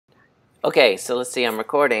Okay, so let's see, I'm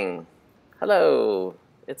recording. Hello,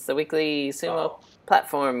 it's the weekly SUMO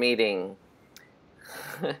platform meeting.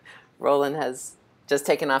 Roland has just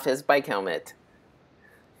taken off his bike helmet.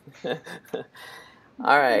 All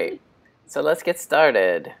right, so let's get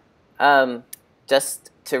started.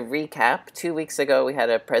 Just to recap, 2 weeks ago we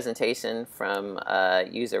had a presentation from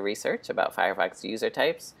user research about Firefox user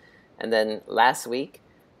types. And then last week,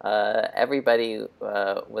 everybody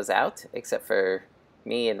was out except for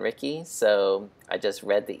me and Ricky. So I just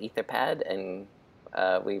read the Etherpad and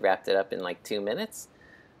we wrapped it up in like 2 minutes.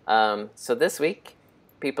 So this week,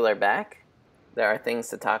 people are back. There are things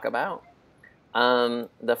to talk about.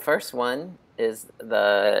 The first one is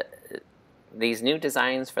these new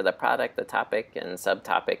designs for the product, the topic, and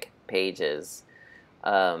subtopic pages.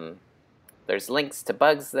 There's links to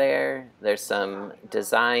bugs there. There's some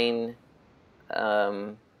design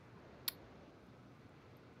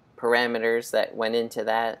parameters that went into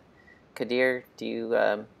that. Kadir,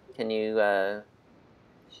 can you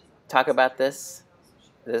talk about this?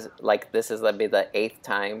 This is be the 8th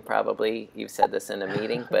time probably you've said this in a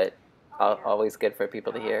meeting, but always good for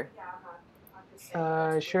people to hear.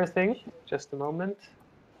 Sure thing. Just a moment.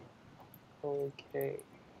 Okay.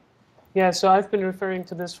 Yeah, so I've been referring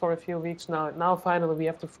to this for a few weeks now. Now finally we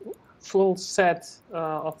have the full set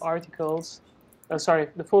of articles,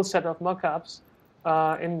 the full set of mockups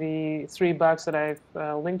in the 3 bugs that I've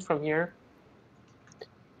linked from here.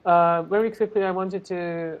 Very quickly, I wanted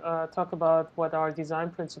to talk about what our design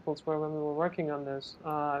principles were when we were working on this.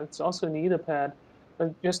 It's also in the Etherpad,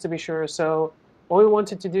 but just to be sure. So what we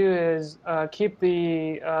wanted to do is keep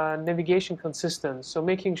the navigation consistent. So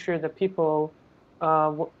making sure that people,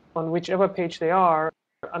 on whichever page they are,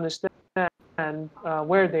 understand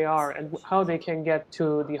where they are and how they can get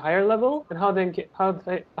to the higher level and how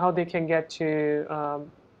they can get to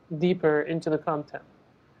deeper into the content.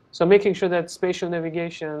 So making sure that spatial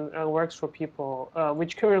navigation works for people,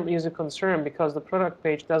 which currently is a concern because the product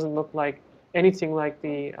page doesn't look like anything like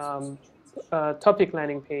the topic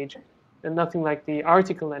landing page and nothing like the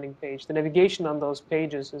article landing page. The navigation on those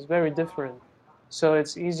pages is very different. So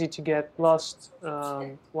it's easy to get lost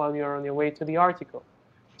while you're on your way to the article.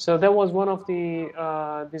 So that was one of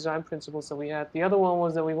the design principles that we had. The other one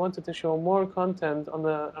was that we wanted to show more content on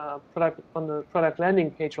the product landing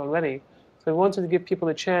page already. So we wanted to give people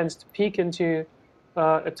a chance to peek into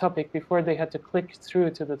a topic before they had to click through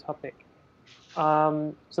to the topic.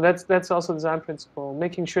 So that's also design principle,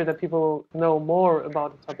 making sure that people know more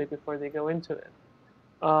about the topic before they go into it.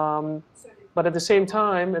 But at the same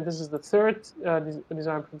time, and this is the third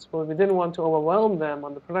design principle, we didn't want to overwhelm them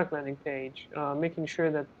on the product landing page, making sure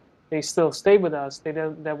that they still stay with us,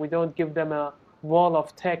 that we don't give them a wall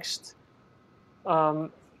of text.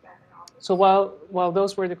 So while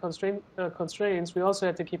those were the constraints, we also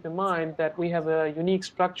had to keep in mind that we have a unique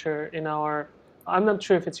structure in our. I'm not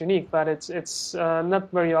sure if it's unique, but it's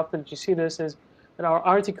not very often that you see this. Is that our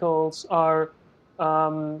articles are.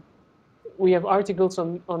 We have articles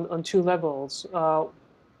on 2 levels.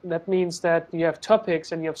 That means that you have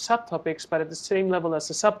topics and you have subtopics, but at the same level as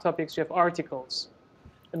the subtopics, you have articles.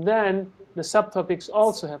 And then the subtopics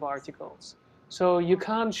also have articles. So you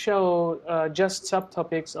can't show just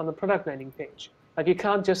subtopics on the product landing page. Like you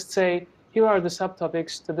can't just say, here are the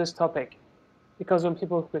subtopics to this topic. Because when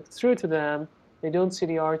people click through to them, they don't see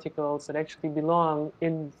the articles that actually belong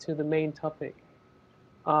into the main topic.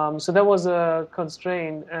 So that was a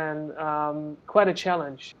constraint and quite a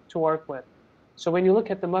challenge to work with. So when you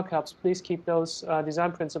look at the mockups, please keep those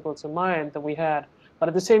design principles in mind that we had. But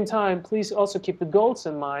at the same time, please also keep the goals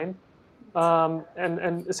in mind.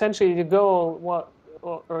 And essentially the goal,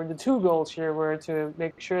 or the 2 goals here were to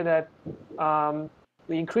make sure that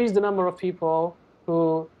we increase the number of people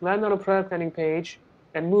who land on a product landing page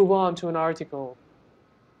and move on to an article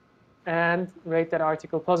and rate that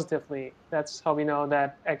article positively. That's how we know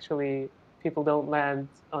that actually people don't land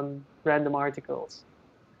on random articles.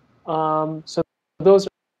 So those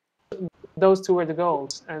 2 were the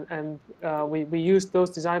goals, and we used those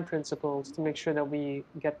design principles to make sure that we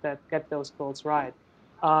get those goals right.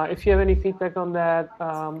 If you have any feedback on that,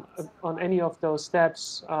 on any of those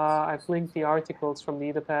steps, I've linked the articles from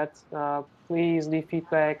the Etherpad. Please leave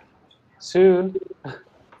feedback soon.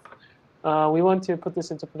 We want to put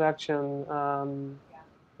this into production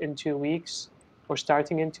in 2 weeks, or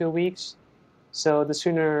starting in 2 weeks. So the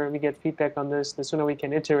sooner we get feedback on this, the sooner we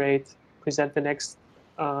can iterate, present the next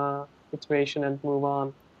iteration, and move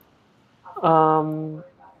on.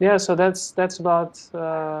 Yeah, so that's about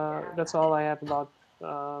that's all I have about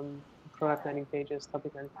product landing pages,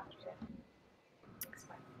 topic landing pages.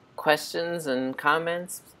 Questions and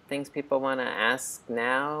comments, things people want to ask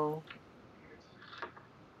now?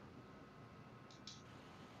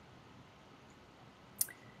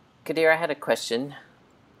 Kadir, I had a question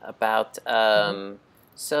about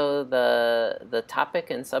so the topic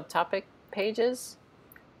and subtopic pages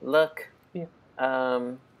look Yeah.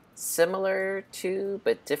 Similar to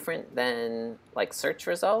but different than like search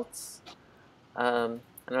results. And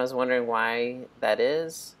I was wondering why that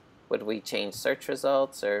is. Would we change search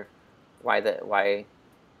results, or why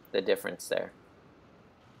the difference there?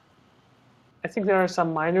 I think there are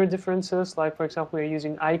some minor differences. Like, for example, we're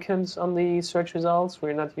using icons on the search results.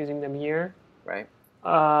 We're not using them here. Right.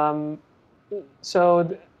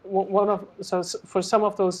 So for some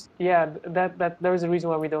of those, yeah, that there is a reason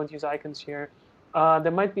why we don't use icons here.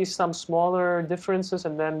 There might be some smaller differences,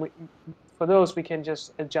 and then for those we can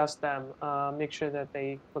just adjust them, make sure that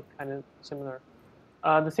they look kind of similar.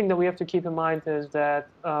 The thing that we have to keep in mind is that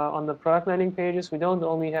on the product landing pages, we don't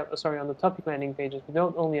only have, sorry, on the topic landing pages, we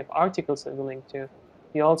don't only have articles that we link to,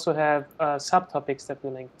 we also have subtopics that we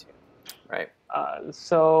link to. Right.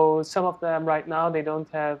 So some of them right now, they don't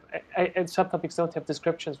have, subtopics don't have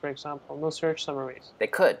descriptions, for example, no search summaries. They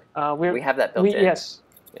could. We have that built in. Yes.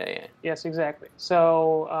 Yeah. Yes, exactly.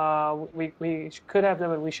 So we could have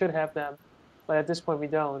them and we should have them, but at this point we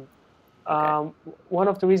don't. Okay. One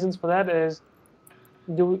of the reasons for that is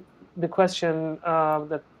the question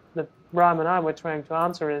that Ram and I were trying to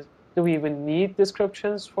answer is, do we even need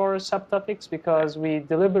descriptions for subtopics? Because we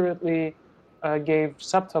deliberately gave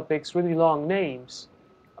subtopics really long names,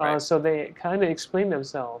 so they kind of explain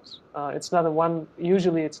themselves. It's not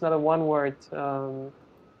usually it's not a one-word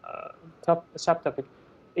subtopic,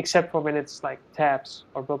 except for when it's like tabs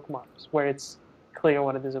or bookmarks, where it's clear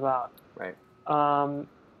what it is about. Right.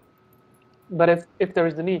 But if there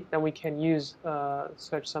is the need, then we can use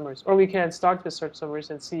search summaries. Or we can start with search summaries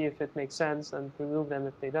and see if it makes sense and remove them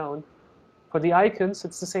if they don't. For the icons,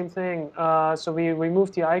 it's the same thing. So we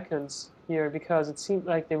removed the icons here because it seemed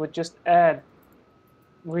like they would just add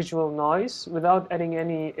visual noise without adding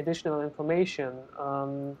any additional information.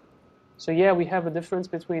 So yeah, we have a difference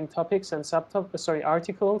between topics and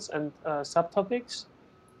articles and subtopics.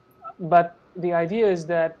 But the idea is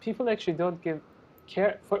that people actually don't care.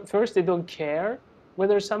 First, they don't care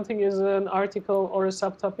whether something is an article or a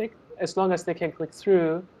subtopic, as long as they can click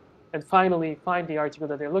through and finally find the article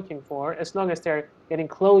that they're looking for, as long as they're getting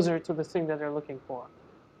closer to the thing that they're looking for.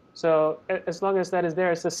 So as long as that is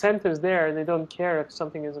there, as the sentence there, they don't care if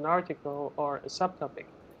something is an article or a subtopic.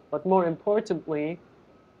 But more importantly,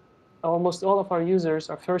 almost all of our users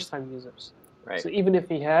are first-time users. Right. So even if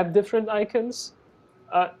we have different icons,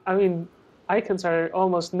 icons are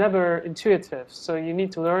almost never intuitive, so you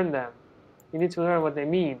need to learn them. You need to learn what they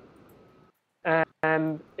mean.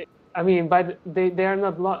 And they are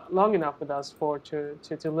not long enough with us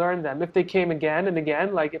to learn them. If they came again and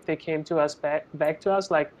again, like if they came to us back to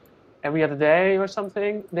us like every other day or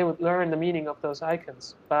something, they would learn the meaning of those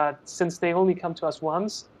icons. But since they only come to us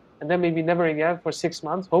once, and then maybe never again for 6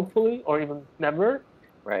 months, hopefully, or even never,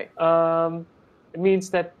 right. It means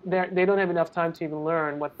that they don't have enough time to even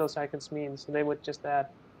learn what those icons mean, so they would just add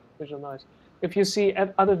visual noise. If you see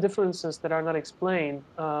other differences that are not explained,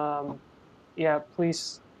 yeah,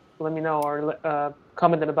 please let me know or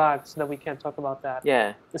comment in the box so that we can talk about that.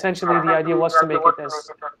 Yeah. Essentially, the idea was to make it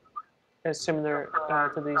as similar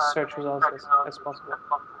to these search results as possible.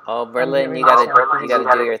 Oh, Berlin, you gotta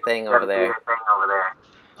do your thing over there.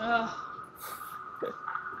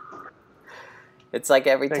 It's like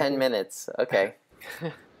every 10 minutes. Okay.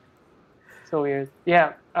 So weird.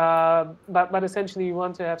 Yeah, but essentially you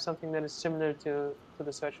want to have something that is similar to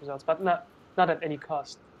the search results, but not at any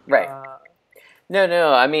cost. Right.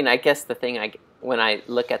 No. I mean, I guess the thing when I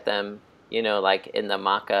look at them, like in the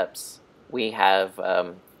mock-ups, we have,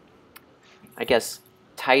 I guess,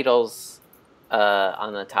 titles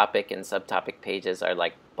on the topic and subtopic pages are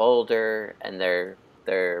like bolder, and they're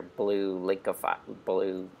blue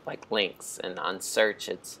like links, and on search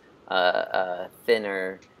it's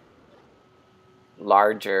thinner,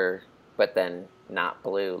 larger, but then not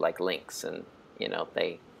blue like links, and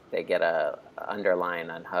they get a underline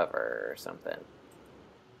on hover or something.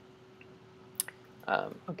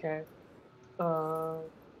 Okay.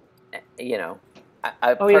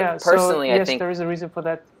 Personally, yes, I think there is a reason for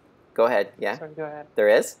that. Go ahead. Yeah. Sorry, go ahead. There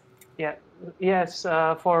is. Yeah. Yes.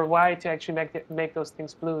 For why to actually make those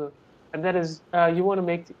things blue, and that is you want to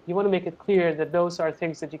make it clear that those are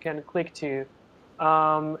things that you can click to,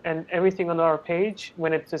 and everything on our page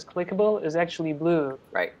when it is clickable is actually blue.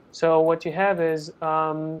 Right. So what you have is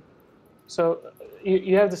so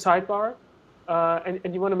you have the sidebar,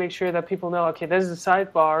 and you want to make sure that people know, okay, this is the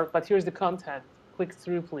sidebar, but here's the content. Click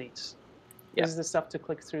through, please. This is the stuff to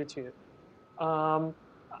click through to.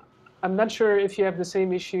 I'm not sure if you have the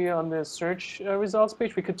same issue on the search results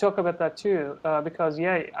page. We could talk about that too, because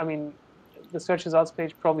yeah, I mean, the search results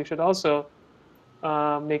page probably should also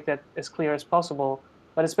make that as clear as possible.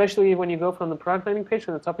 But especially when you go from the product landing page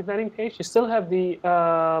to the topic landing page, you still have the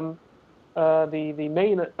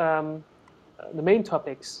main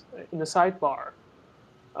topics in the sidebar.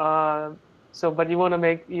 But you want to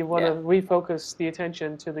refocus the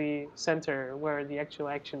attention to the center where the actual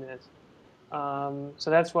action is. So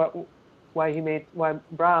that's why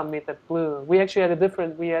Bram made that blue. We actually had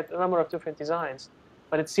a number of different designs,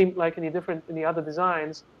 but it seemed like in the other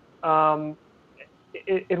designs,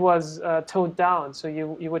 it was toned down. So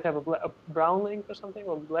you would have a brown link or something,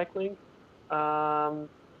 or a black link.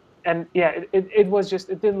 And yeah,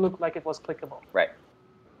 it didn't look like it was clickable. Right.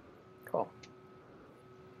 Cool.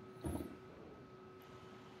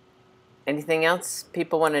 Anything else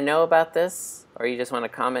people want to know about this, or you just want to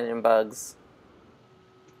comment in bugs?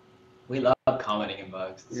 We love commenting in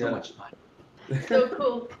bugs. It's so much fun. So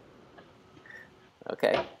cool.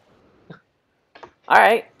 Okay. All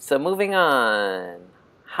right. So moving on.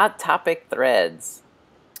 Hot topic threads.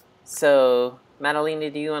 So,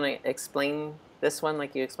 Madalena, do you want to explain this one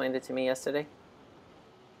like you explained it to me yesterday?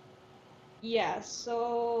 Yeah,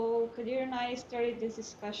 so Kadir and I started this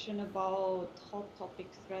discussion about hot topic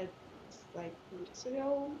threads like 2 weeks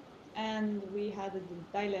ago, and we had a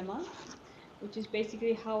dilemma, which is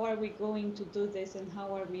basically how are we going to do this and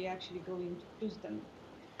how are we actually going to use them.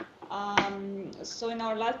 So in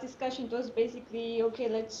our last discussion, it was basically, okay,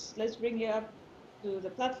 let's bring it up to the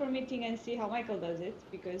platform meeting and see how Michael does it,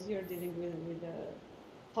 because you're dealing with the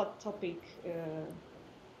hot topic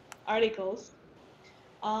articles.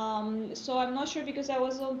 So I'm not sure, because I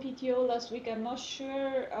was on PTO last week. I'm not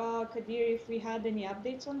sure, Kadir, if we had any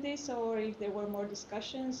updates on this, or if there were more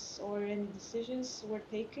discussions or any decisions were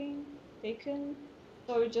taken.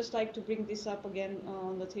 So I would just like to bring this up again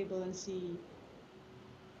on the table and see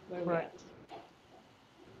where we're at.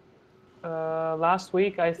 Last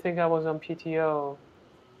week, I think I was on PTO.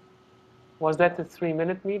 Was that the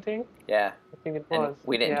 3-minute meeting? Yeah. I think it was. And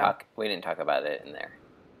we didn't talk about it in there.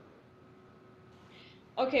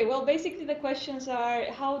 Okay, well, basically the questions are,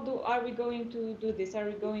 are we going to do this? Are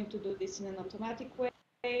we going to do this in an automatic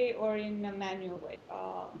way or in a manual way?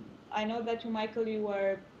 I know that you, Michael, you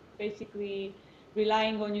were basically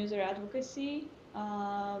relying on user advocacy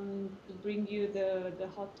to bring you the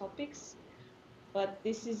hot topics, but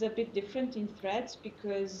this is a bit different in threads,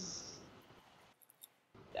 because,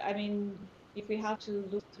 I mean, if we have to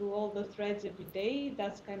look through all the threads every day,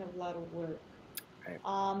 that's kind of a lot of work. Right.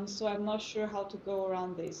 So I'm not sure how to go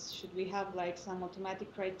around this. Should we have like some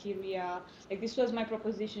automatic criteria? Like, this was my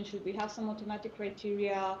proposition. Should we have some automatic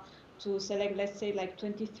criteria to select, let's say, like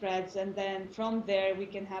 20 threads, and then from there we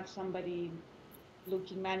can have somebody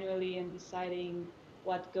looking manually and deciding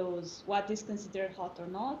what is considered hot or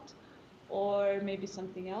not, or maybe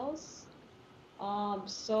something else.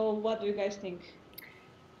 So what do you guys think?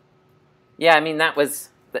 Yeah, I mean, that was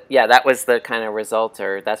the kind of result,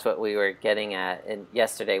 or that's what we were getting at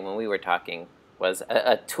yesterday when we were talking, was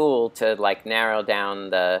a tool to like narrow down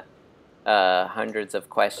the hundreds of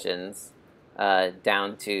questions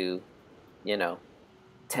down to,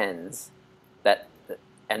 tens,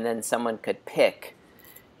 and then someone could pick,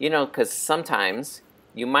 because sometimes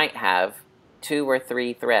you might have 2 or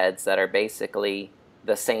 3 threads that are basically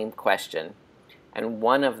the same question, and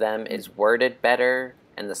one of them is worded better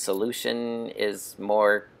and the solution is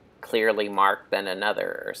more clearly marked than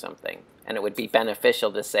another or something. And it would be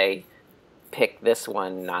beneficial to say, pick this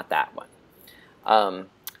one, not that one.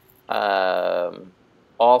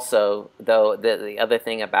 Also, though, the other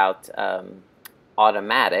thing about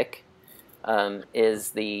automatic is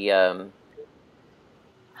the,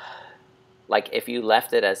 like if you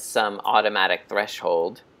left it as some automatic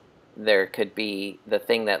threshold, there could be the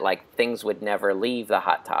thing that like things would never leave the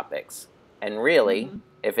hot topics. And really,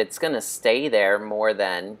 if it's going to stay there more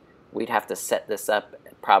than, we'd have to set this up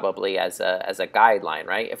probably as a guideline,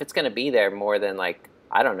 right? If it's going to be there more than like,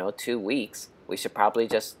 I don't know, 2 weeks, we should probably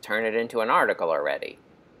just turn it into an article already,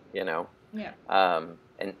 Yeah.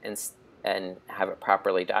 And have it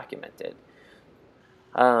properly documented.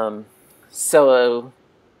 So,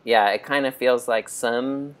 yeah, it kind of feels like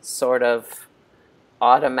some sort of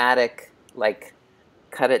automatic, like,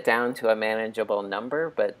 cut it down to a manageable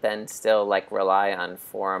number, but then still like rely on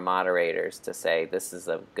forum moderators to say this is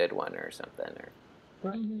a good one or something.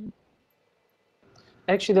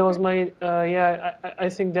 Actually, that was my I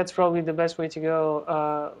think that's probably the best way to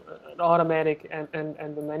go. Automatic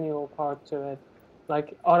and the manual part to it,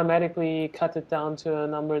 like automatically cut it down to a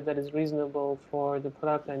number that is reasonable for the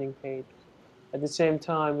product landing page. at the same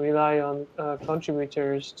time rely on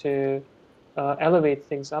contributors to elevate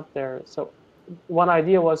things up there. So one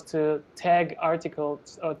idea was to tag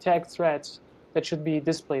articles or tag threads that should be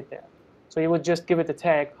displayed there. So you would just give it a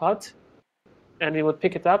tag hot, and it would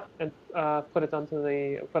pick it up and put it onto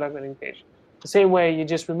the product landing page. The same way you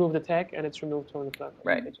just remove the tag and it's removed from the product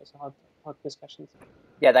landing page as a hot discussion thread.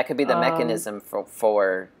 Yeah, that could be the mechanism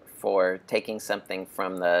for taking something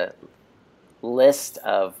from the list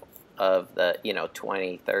of the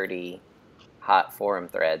 20, 30 hot forum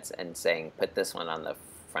threads and saying put this one on the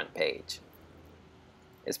front page,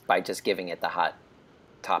 is by just giving it the hot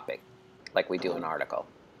topic, like we do an article.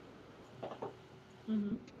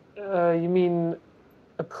 You mean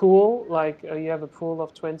a pool, like you have a pool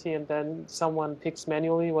of 20 and then someone picks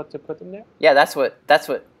manually what to put in there? Yeah, that's what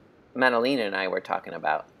Manalina and I were talking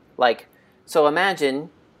about. Like, so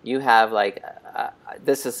imagine you have like,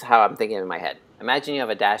 this is how I'm thinking in my head. Imagine you have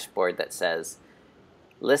a dashboard that says,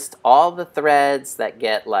 list all the threads that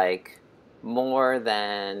get like more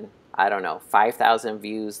than, I don't know, 5,000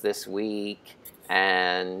 views this week,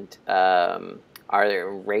 and are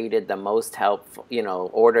rated the most helpful,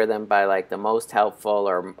 order them by like the most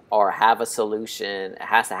helpful, or have a solution, it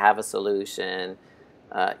has to have a solution,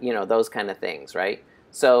 those kind of things, right?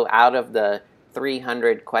 So out of the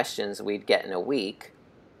 300 questions we'd get in a week,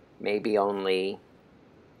 maybe only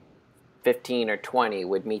 15 or 20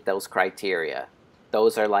 would meet those criteria.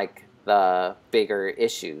 Those are like the bigger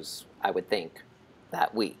issues, I would think,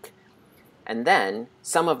 that week. And then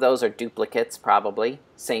some of those are duplicates, probably,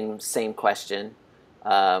 same question,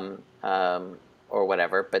 or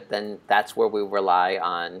whatever. But then that's where we rely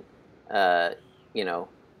on,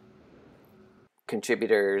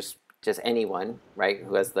 contributors, just anyone, right,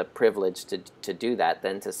 who has the privilege to do that,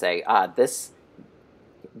 then to say,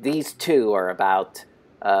 these two are about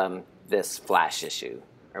this Flash issue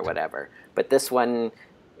or whatever. But this one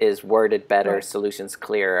is worded better, right. Solutions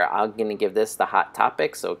clearer. I'm going to give this the hot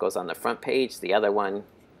topic, so it goes on the front page. The other one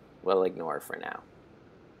we'll ignore for now.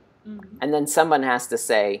 Mm-hmm. And then someone has to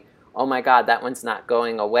say, oh my God, that one's not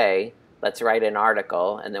going away. Let's write an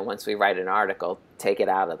article. And then once we write an article, take it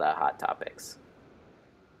out of the hot topics.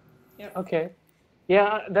 Yep. Okay.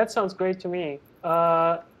 Yeah, that sounds great to me.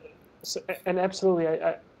 And absolutely,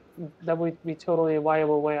 that would be totally a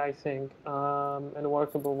viable way, I think, and a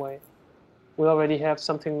workable way. We already have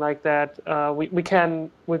something like that. We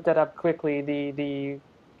can whip that up quickly, the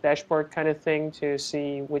dashboard kind of thing, to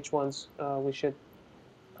see which ones we should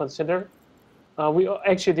consider. We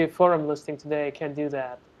actually, the forum listing today can do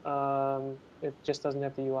that. It just doesn't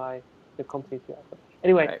have the UI, the complete UI.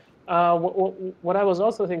 Anyway, right. What I was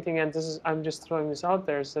also thinking, and I'm just throwing this out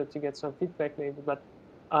there so to get some feedback maybe, but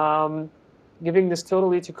giving this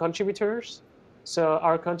totally to contributors. So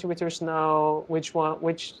our contributors know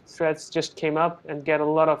which threads just came up and get a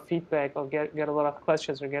lot of feedback, or get a lot of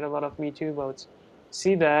questions, or get a lot of Me Too votes.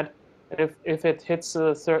 See that, and if it hits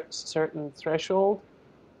a certain threshold,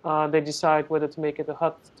 they decide whether to make it a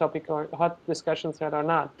hot topic or a hot discussion thread or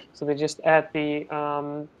not. So they just add the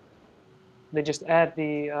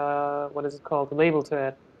what is it called, the label to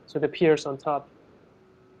it, so it appears on top.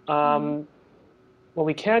 What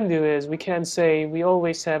we can do is we can say we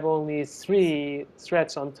always have only 3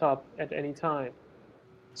 threads on top at any time.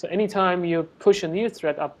 So anytime you push a new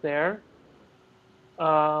thread up there,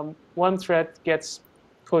 one thread gets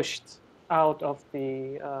pushed out of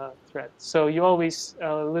the thread. So you always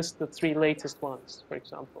list the 3 latest ones, for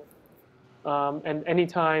example. And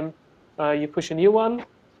anytime you push a new one,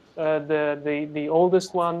 the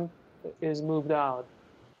oldest one is moved out.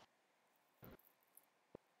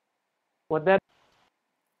 What that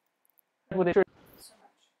would ensure.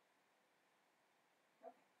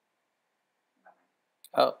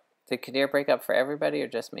 Oh, did Kadir break up for everybody or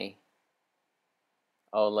just me?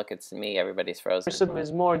 Oh, look, it's me. Everybody's frozen.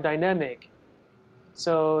 Is more dynamic,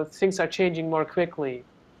 so things are changing more quickly.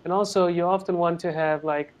 And also, you often want to have,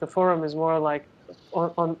 like, the forum is more like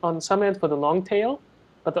on some end for the long tail,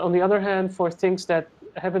 but on the other hand for things that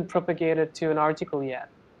haven't propagated to an article yet.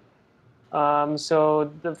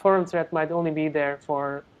 So the forum thread might only be there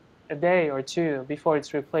for a day or 2 before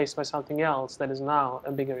it's replaced by something else that is now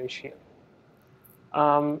a bigger issue.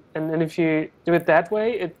 And then if you do it that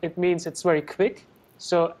way, it means it's very quick.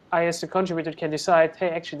 So I, as a contributor, can decide, hey,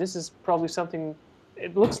 actually, this is probably something,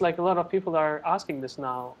 it looks like a lot of people are asking this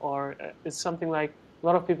now, or it's something like a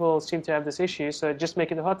lot of people seem to have this issue, so just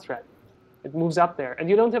make it a hot thread. It moves up there. And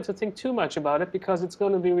you don't have to think too much about it because it's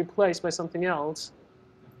going to be replaced by something else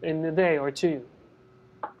in a day or 2.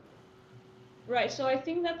 Right, so I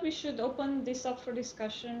think that we should open this up for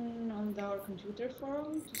discussion on our computer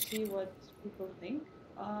forum to see what people think.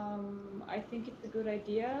 I think it's a good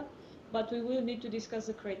idea, but we will need to discuss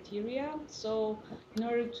the criteria. So in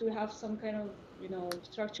order to have some kind of,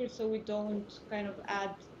 structure, so we don't kind of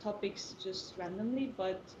add topics just randomly,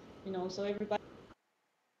 but, so everybody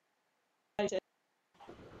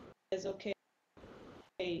says, okay,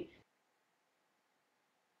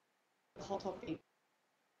 hot topic.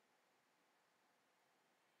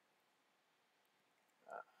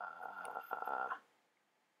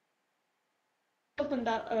 Open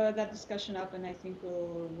that discussion up, and I think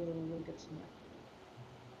we'll get somewhere.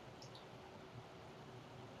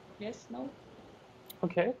 Yes, no?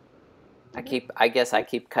 Okay. I guess I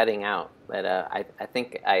keep cutting out, but I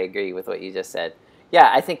think I agree with what you just said. Yeah,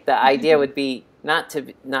 I think the idea would be not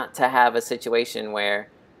to have a situation where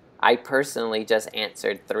I personally just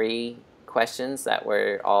answered 3 questions that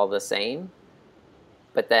were all the same,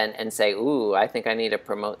 but then and say, "Ooh, I think I need to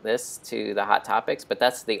promote this to the hot topics," but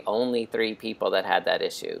that's the only 3 people that had that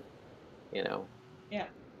issue, you know. Yeah.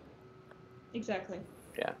 Exactly.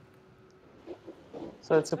 Yeah.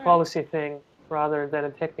 So it's a All policy thing rather than a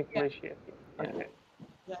technical issue. Yeah. Okay.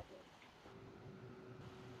 Exactly.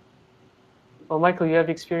 Well, Michael, you have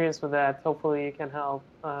experience with that. Hopefully, you can help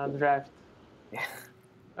draft Yeah.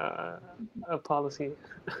 a policy.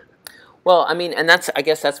 Well, I mean, and I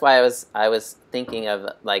guess that's why I was thinking of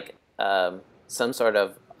like some sort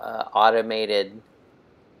of automated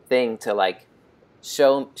thing to like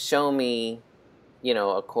show me,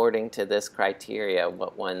 according to this criteria,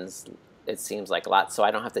 what ones it seems like lots, so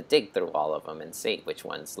I don't have to dig through all of them and see which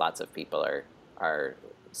ones lots of people are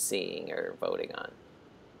seeing or voting on.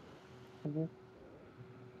 Mm-hmm.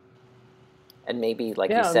 And maybe,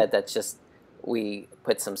 like you said, that's just we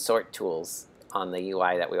put some sort tools on the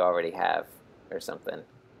UI that we already have or something.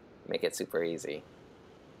 Make it super easy.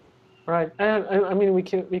 Right, and I mean, we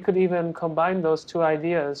could even combine those 2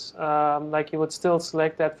 ideas. Like you would still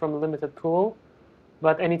select that from a limited pool,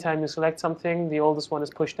 but anytime you select something, the oldest one is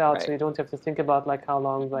pushed out, Right. so you don't have to think about like how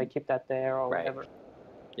long do I keep that there or Right. whatever.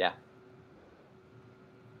 Yeah.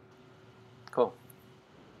 Cool.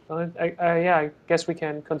 Well, I guess we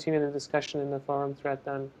can continue the discussion in the forum thread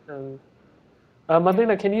then. And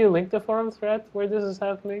Madlena, can you link the forum thread where this is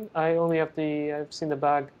happening? I've seen the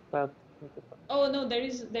bug, but. Oh no, there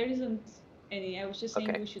isn't any. I was just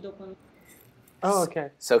saying we should open. Oh, okay.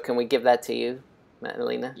 So can we give that to you,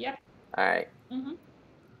 Madalena? Yep. All right. Mm-hmm.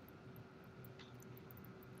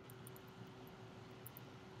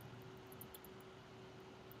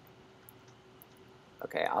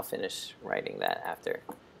 Okay, I'll finish writing that after,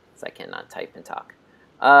 because I cannot type and talk.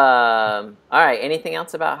 All right, anything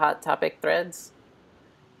else about hot topic threads?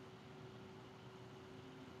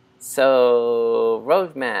 So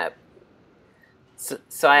roadmap.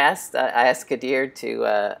 So I asked Kadir to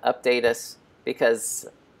update us because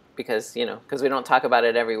we don't talk about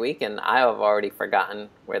it every week, and I have already forgotten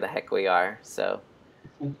where the heck we are. So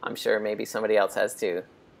I'm sure maybe somebody else has too.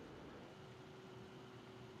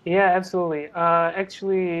 Yeah, absolutely.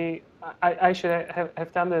 Actually, I should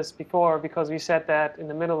have done this before because we said that in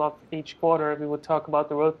the middle of each quarter we would talk about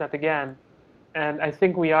the roadmap again. And I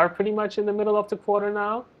think we are pretty much in the middle of the quarter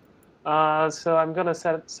now. So I'm gonna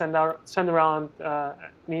send around an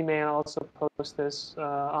email and also post this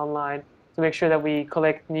online to make sure that we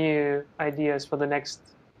collect new ideas for the next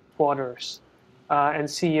quarters and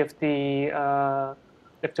see if the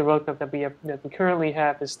roadmap that we currently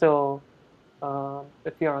have is still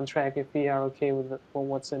if we are on track, if we are okay with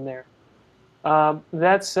what's in there.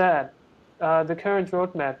 That said, the current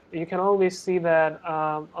roadmap, you can always see that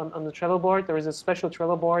on the Trello board. There is a special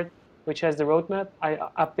Trello board which has the roadmap. I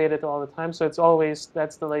update it all the time, so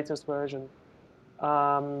that's the latest version.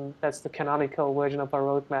 That's the canonical version of our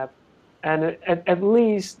roadmap. And at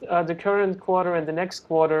least the current quarter and the next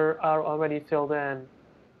quarter are already filled in.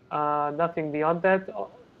 Nothing beyond that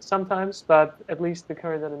sometimes, but at least the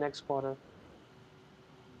current and the next quarter.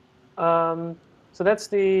 So that's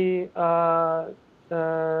the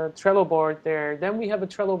Trello board there. Then we have a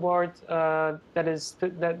Trello board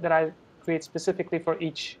that I create specifically for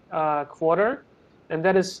each quarter, and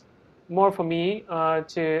that is more for me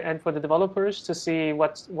and for the developers to see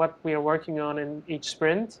what we are working on in each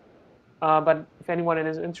sprint. But if anyone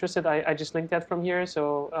is interested, I just linked that from here,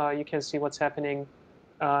 so you can see what's happening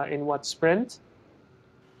in what sprint.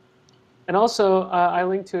 And also, I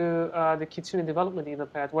linked to the Kitsune development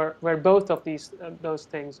etherpad, where both of those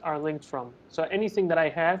things are linked from. So anything that I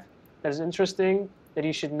have that is interesting that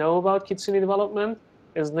you should know about Kitsune development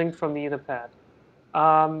is linked from the etherpad.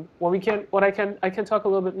 I can talk a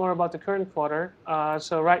little bit more about the current quarter.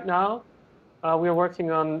 So right now, we are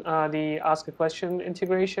working on the Ask a Question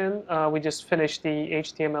integration. We just finished the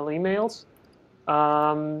HTML emails.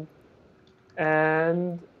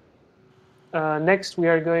 And next, we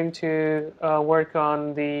are going to work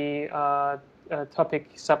on the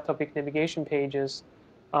subtopic navigation pages.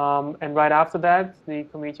 And right after that, the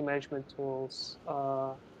community management tools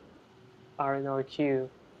are in our queue.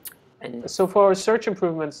 And So for our search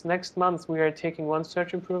improvements, next month we are taking one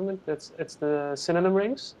search improvement. It's the synonym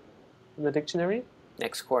rings in the dictionary.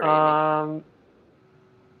 next quarter, you mean?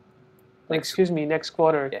 Excuse me, next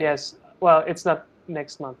quarter. Yeah, yes. Well, it's not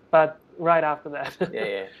next month, but right after that.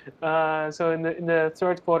 Yeah. So in the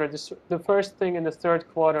third quarter, the first thing in the third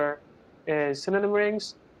quarter is synonym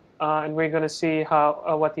rings, and we're going to see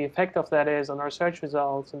how what the effect of that is on our search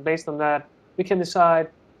results, and based on that, we can decide.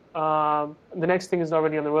 The next thing is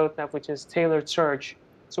already on the roadmap, which is tailored search.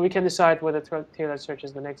 So we can decide whether tailored search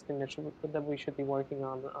is the next thing that we should be working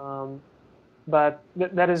on. But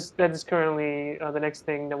that is currently the next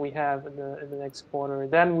thing that we have in the next quarter.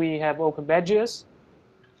 Then we have open badges,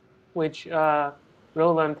 which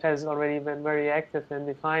Roland has already been very active in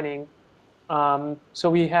defining. So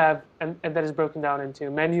we have, and that is broken down into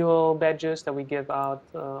manual badges that we give out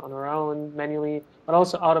on our own manually, but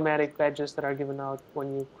also automatic badges that are given out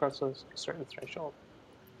when you cross a certain threshold.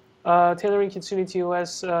 Tailoring Kitsune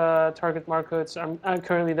TOS target markets.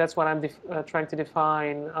 Currently, that's what I'm trying to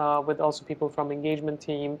define with also people from engagement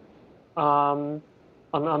team on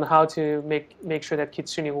how to make sure that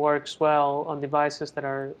Kitsune works well on devices that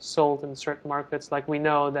are sold in certain markets. Like we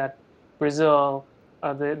know that Brazil,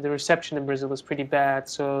 the reception in Brazil is pretty bad.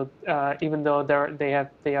 So even though they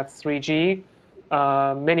have 3G,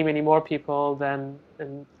 many more people than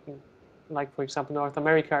in like for example North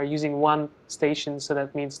America are using one station, so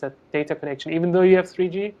that means that data connection, even though you have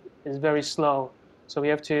 3G, is very slow. So we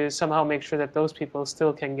have to somehow make sure that those people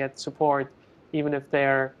still can get support, even if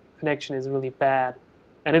their connection is really bad.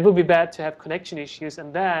 And it would be bad to have connection issues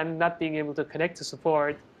and then not being able to connect to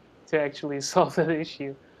support to actually solve that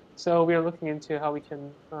issue. So we are looking into how we can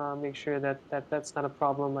make sure that that's not a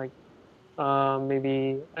problem, like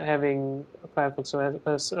maybe having Firefox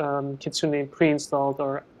OS Kitsune pre-installed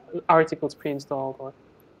or articles pre-installed, or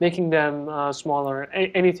making them smaller.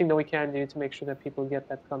 Anything that we can do to make sure that people get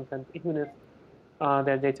that content, even if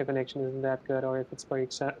their data connection isn't that good or if it's very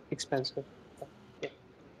expensive. Yeah.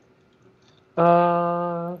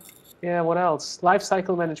 Yeah, what else?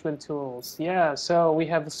 Lifecycle management tools. Yeah, so we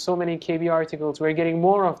have so many KB articles. We're getting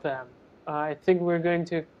more of them. I think we're going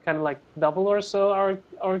to kind of like double or so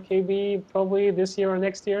our KB probably this year or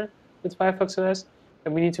next year with Firefox OS.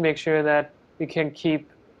 And we need to make sure that we can keep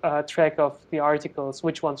track of the articles,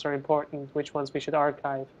 which ones are important, which ones we should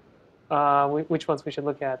archive, which ones we should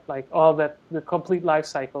look at, like all that, the complete life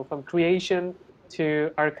cycle from creation to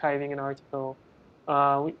archiving an article.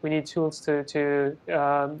 We need tools to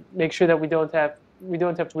make sure that we don't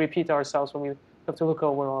have to repeat ourselves when we have to look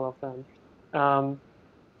over all of them.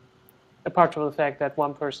 Apart from the fact that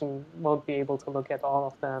one person won't be able to look at all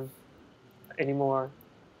of them anymore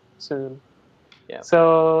soon. Yeah.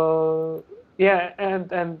 So yeah,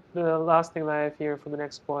 and the last thing that I have here for the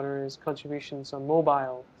next quarter is contributions on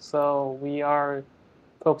mobile. So we are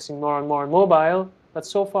focusing more and more on mobile, but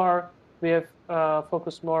so far we have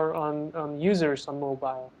focused more on users on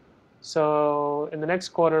mobile. So in the next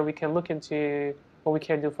quarter, we can look into what we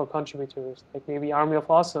can do for contributors, like maybe Army of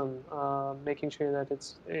Awesome, making sure that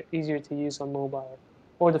it's easier to use on mobile,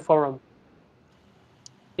 or the forum.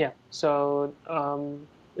 Yeah, so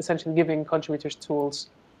essentially giving contributors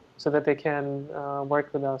tools so that they can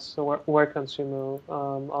work with us, so work on SUMO,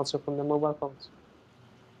 also from their mobile phones.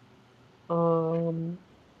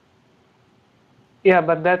 Yeah,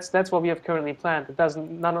 but that's what we have currently planned. It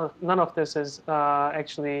doesn't. None of this is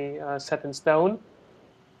actually set in stone.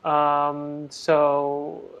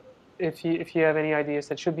 So if you have any ideas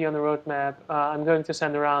that should be on the roadmap, I'm going to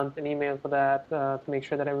send around an email for that to make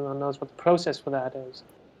sure that everyone knows what the process for that is.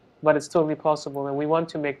 But it's totally possible, and we want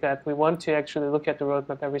to make that. We want to actually look at the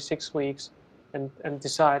roadmap every 6 weeks and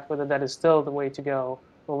decide whether that is still the way to go,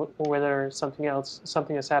 or whether something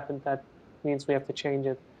has happened that means we have to change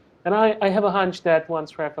it. And I have a hunch that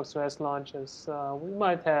once Firefox OS launches, we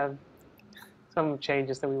might have some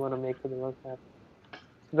changes that we want to make to the roadmap.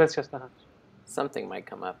 That's just a hunch. Something might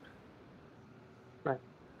come up. Right.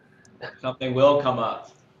 Something will come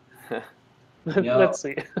up. Let's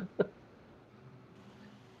see.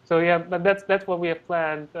 So yeah, but that's what we have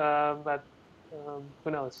planned. But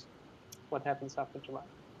who knows what happens after July?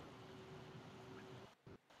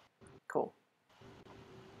 Cool.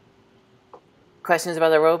 Questions about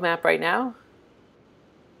the roadmap right now?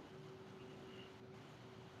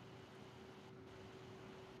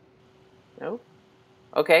 No?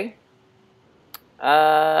 Okay.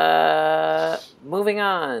 Moving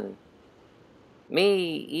on.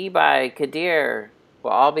 Me, Ebi, Kadir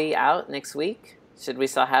will all be out next week. Should we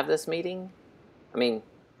still have this meeting? I mean,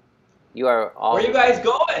 you are all. Where are you guys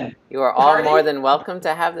going? You are all Party? more than welcome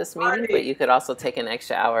to have this meeting, Party. but you could also take an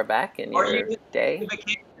extra hour back in Or your you day.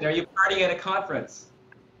 vacation? Are you partying at a conference?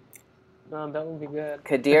 No, that would be good.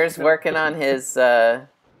 Kadir's working on his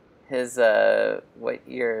what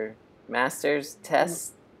your master's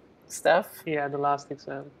test stuff. Yeah, the last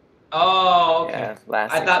exam. Oh, okay. Yeah,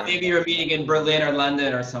 last I thought exam. maybe you were meeting in Berlin or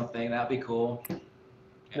London or something. That'd be cool.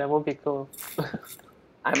 That would be cool.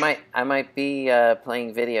 I might be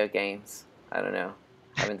playing video games. I don't know.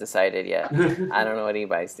 Haven't decided yet. I don't know what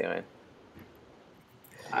anybody's doing.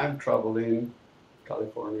 I'm traveling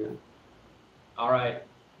California. All right.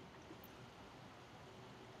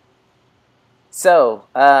 So,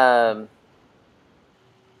 Yeah,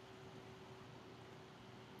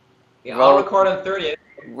 I'll Roll- record on 30th.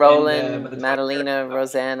 Roland, but the Madalena, 23rd.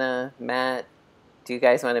 Rosanna, Matt, do you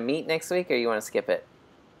guys want to meet next week, or you want to skip it?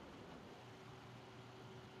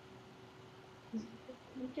 We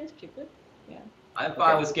can skip it. Yeah. I'm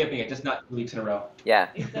fine Okay. with skipping it, just not 2 weeks in a row. Yeah.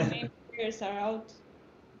 If the main players are out,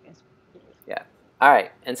 we can skip it. Yeah. All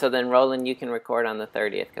right. And so then, Roland, you can record on the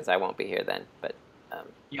 30th because I won't be here then. But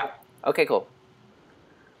Yeah. okay, cool.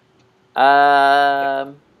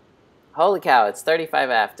 Holy cow! It's 35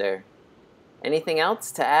 after. Anything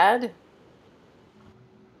else to add?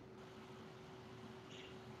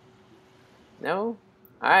 No?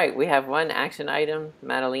 All right, we have one action item,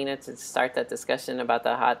 Madalena, to start that discussion about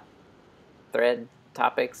the hot thread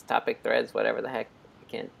topic threads, whatever the heck.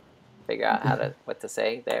 I can't figure out what to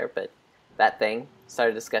say there, but that thing.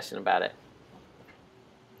 Start a discussion about it.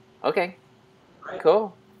 Okay, Right.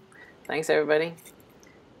 cool. Thanks, everybody.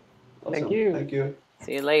 Awesome. Thank you. Thank you.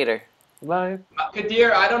 See you later. Bye.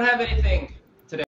 Kadir, I don't have anything.